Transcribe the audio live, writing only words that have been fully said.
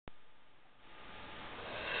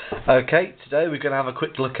Okay, today we're going to have a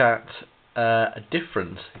quick look at a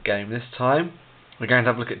different game this time. We're going to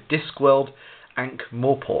have a look at Discworld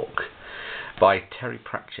Ankh-Morpork by Terry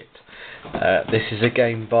Pratchett. This is a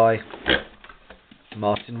game by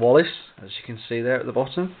Martin Wallace, as you can see there at the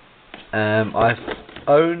bottom. I've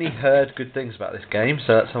only heard good things about this game,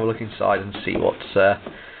 so let's have a look inside and see what's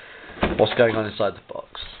going on inside the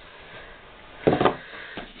box.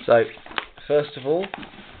 So, first of all,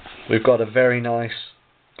 we've got a very nice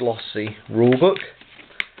glossy rulebook.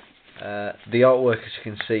 The artwork, as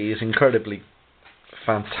you can see, is incredibly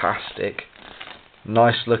fantastic.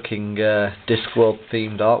 Nice looking Discworld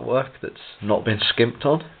themed artwork that's not been skimped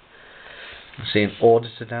on. You see an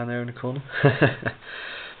auditor down there in the corner.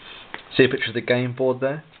 See a picture of the game board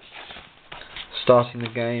there. Starting the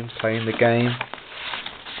game, playing the game.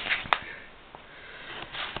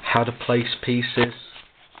 How to place pieces.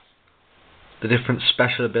 The different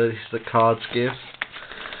special abilities that cards give.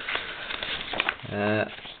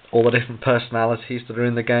 All the different personalities that are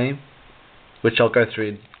in the game, which I'll go through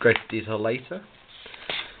in greater detail later,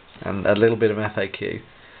 and a little bit of FAQ.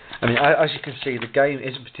 I mean, as you can see, the game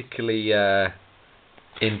isn't particularly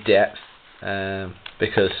in depth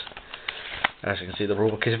because, as you can see, the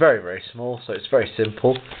rulebook is very, very small, so it's very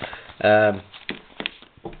simple.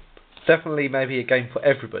 Definitely, maybe a game for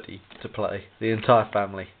everybody to play, the entire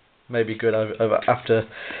family. Maybe good over after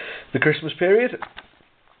the Christmas period.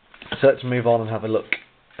 So let's move on and have a look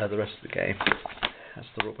at the rest of the game. That's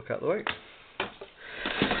the rulebook out of the way.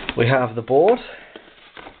 We have the board,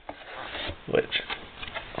 which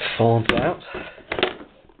folds out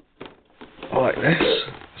like this.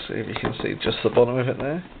 See if you can see just the bottom of it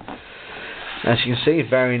there. As you can see,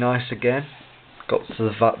 very nice again. Got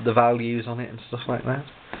the values on it and stuff like that.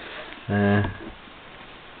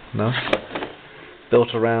 Nice.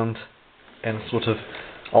 Built around in a sort of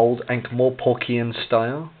old Ankh-Morporkian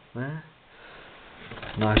style. There.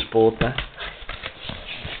 Nice board there.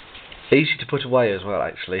 Easy to put away as well,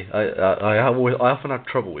 actually. I often have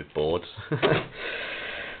trouble with boards.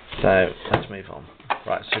 So let's move on.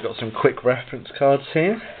 Right, so we've got some quick reference cards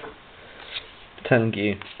here, telling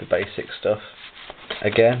you the basic stuff.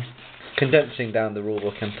 Again, condensing down the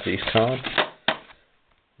rulebook into these cards.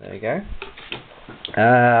 There you go.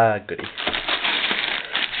 Ah, goody.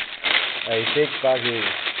 A big baggie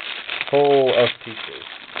full of pieces.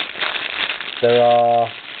 There are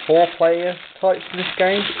 4 player types in this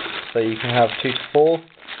game, so you can have 2 to 4.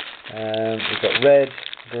 We've got red,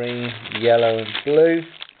 green, yellow and blue.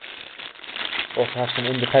 Also have some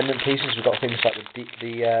independent pieces. We've got things like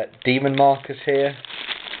the demon markers here.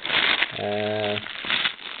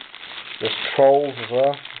 There's trolls as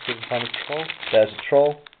well. See the tiny troll? There's a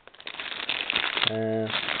troll.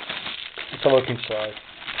 Let's have a look inside.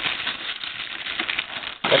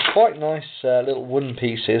 They're quite nice little wooden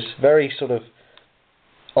pieces, very sort of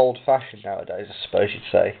old-fashioned nowadays, I suppose you'd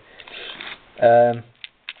say.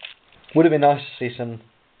 Would have been nice to see some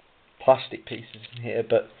plastic pieces in here,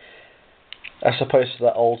 but I suppose for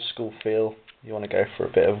that old-school feel, you want to go for a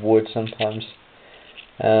bit of wood sometimes.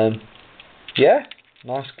 Yeah,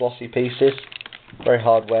 nice glossy pieces, very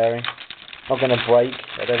hard-wearing, not going to break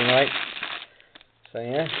at any rate. So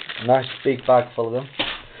yeah, nice big bag full of them.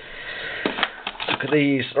 Look at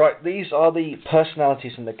these. Right, these are the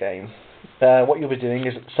personalities in the game. What you'll be doing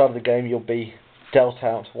is at the start of the game you'll be dealt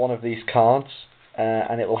out one of these cards,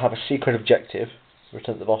 and it will have a secret objective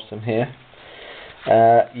written at the bottom here.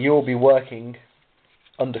 You will be working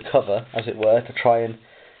undercover, as it were, to try and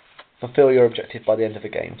fulfill your objective by the end of the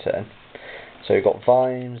game turn. So you've got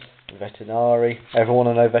Vimes, Veterinary. Everyone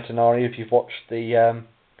will know Veterinary if you've watched the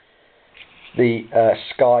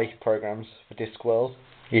Sky programs for Discworld.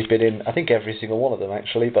 He's been in, I think, every single one of them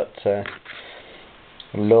actually, but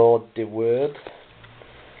Lord de Word,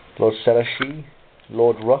 Lord Celashi,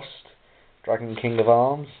 Lord Rust, Dragon King of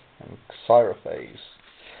Arms, and Cyrophase.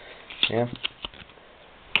 Yeah,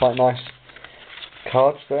 quite nice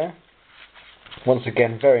cards there. Once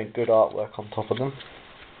again, very good artwork on top of them.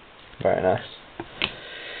 Very nice.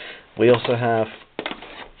 We also have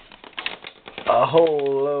a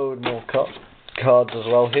whole load more cards as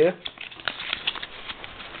well here.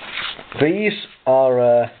 These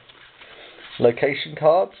are location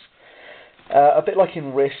cards. A bit like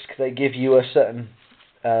in Risk, they give you a certain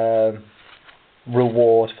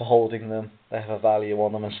reward for holding them. They have a value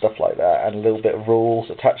on them and stuff like that, and a little bit of rules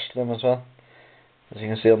attached to them as well. As you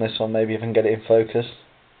can see on this one, maybe even get it in focus.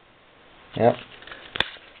 Yep.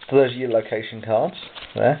 So those are your location cards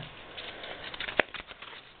there.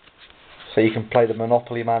 So you can play the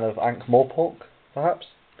Monopoly Man of Ankh-Morpork, perhaps.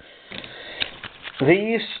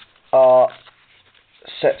 These are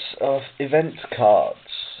sets of event cards.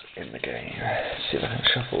 in the game. Let's see if I can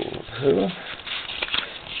shuffle through.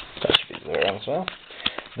 That should be the way around as well.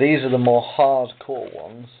 These are the more hardcore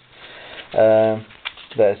ones.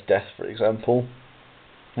 There's Death, for example,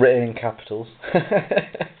 written in capitals,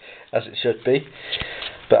 as it should be.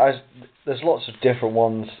 But there's lots of different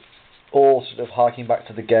ones, all sort of harking back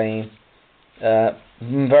to the game.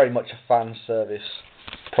 Very much a fan service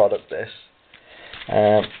product, this.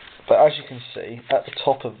 But as you can see, at the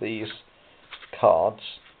top of these cards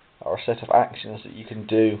are a set of actions that you can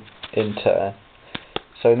do in turn.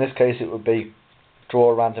 So in this case it would be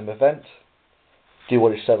draw a random event, do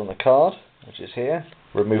what is said on the card, which is here,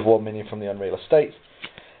 remove 1 minion from the unreal estate,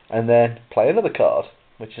 and then play another card,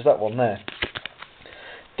 which is that one there.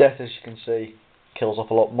 Death, as you can see, kills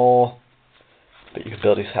off a lot more, but you can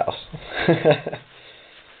build his house.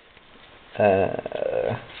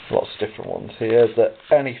 Lots of different ones here that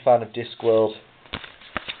any fan of Discworld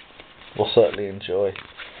will certainly enjoy.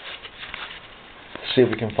 See if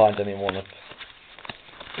we can find anyone of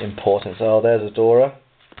importance. Oh, there's Adora.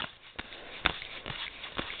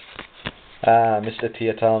 Mr.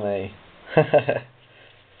 Tiatame.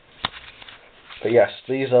 But yes,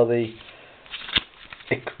 these are the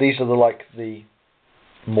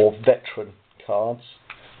more veteran cards.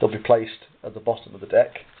 They'll be placed at the bottom of the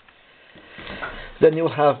deck. Then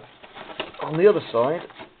you'll have on the other side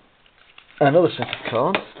another set of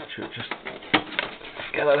cards, which we'll just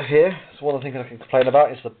get out of here. So one of the things I can complain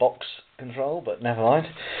about is the box control, but never mind.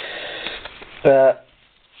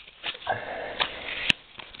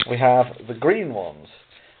 We have the green ones.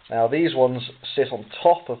 Now these ones sit on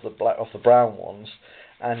top of the brown ones,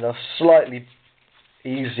 and are slightly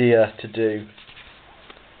easier to do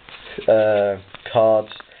cards.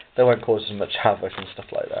 They won't cause as much havoc and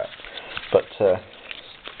stuff like that. But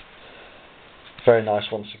very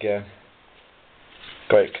nice once again.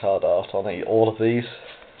 Great card art on all of these.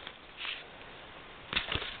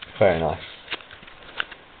 Very nice.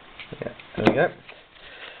 Yeah, there we go.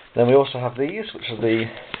 Then we also have these, which are the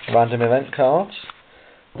random event cards.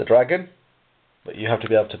 The dragon, but you have to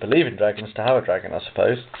be able to believe in dragons to have a dragon, I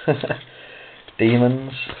suppose.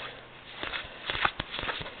 Demons.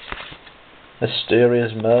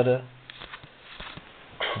 Mysterious murder.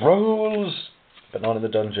 Trolls, but not in the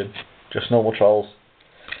dungeon, just normal trolls.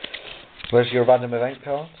 Where's your random event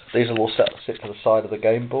cards? These will all sit to the side of the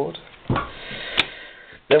game board.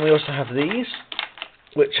 Then we also have these,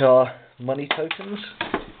 which are money tokens.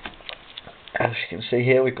 As you can see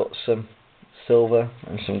here, we've got some silver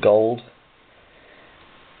and some gold.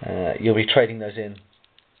 You'll be trading those in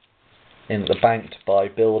the bank to buy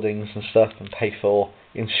buildings and stuff and pay for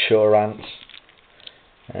insurance.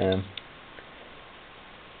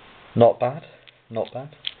 Not bad, not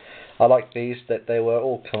bad. I like these, that they were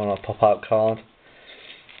all coming on a pop-out card.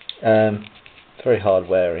 Very hard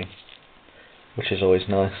wearing, which is always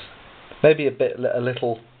nice. Maybe a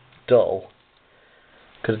little dull.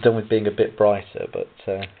 Could have done with being a bit brighter, but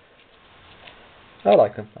I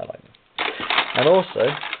like them. I like them. And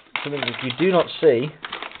also something that you do not see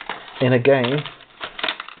in a game,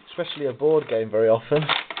 especially a board game, very often,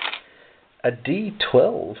 a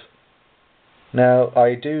D12. Now,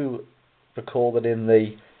 I do recall that in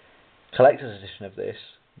the collector's edition of this,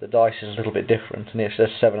 the dice is a little bit different, and it says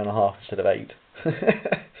 7.5 instead of 8.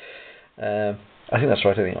 I think that's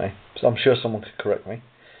right anyway, so I'm sure someone could correct me.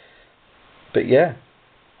 But yeah,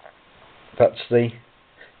 that's the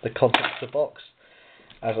concept of the box.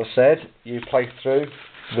 As I said, you play through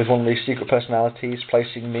with one of these secret personalities,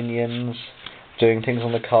 placing minions, doing things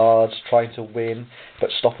on the cards, trying to win,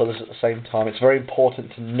 but stop others at the same time. It's very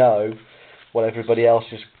important to know what everybody else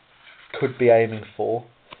could be aiming for.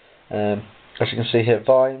 As you can see here,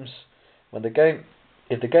 Vimes. If the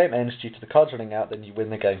game ends due to the cards running out, then you win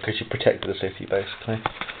the game because you protected the city, basically.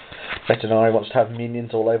 Veterinary wants to have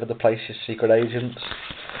minions all over the place, his secret agents.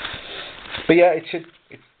 But yeah,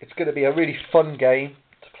 it's going to be a really fun game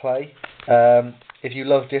to play. If you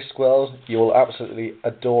love Discworld, you will absolutely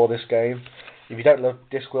adore this game. If you don't love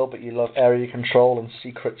Discworld but you love area control and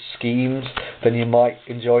secret schemes, then you might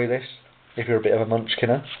enjoy this. If you're a bit of a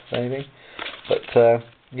munchkiner, maybe. But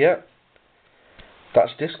yeah,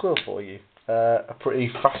 that's Discworld for you. A pretty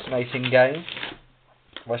fascinating game,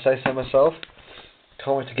 if I say so myself.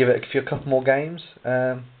 Can't wait to give it a couple more games.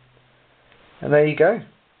 And there you go.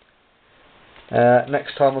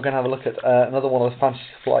 Next time we're going to have a look at another one of the Fantasy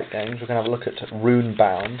Flight games. We're going to have a look at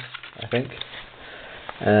Runebound, I think.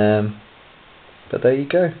 But there you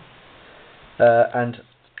go. And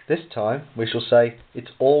this time we shall say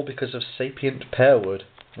it's all because of Sapient Pearwood.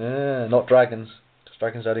 Not dragons, because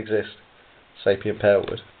dragons don't exist. Sapient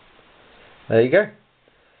Pearwood. There you go.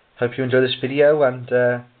 Hope you enjoy this video, and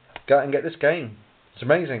go out and get this game. It's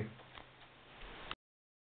amazing.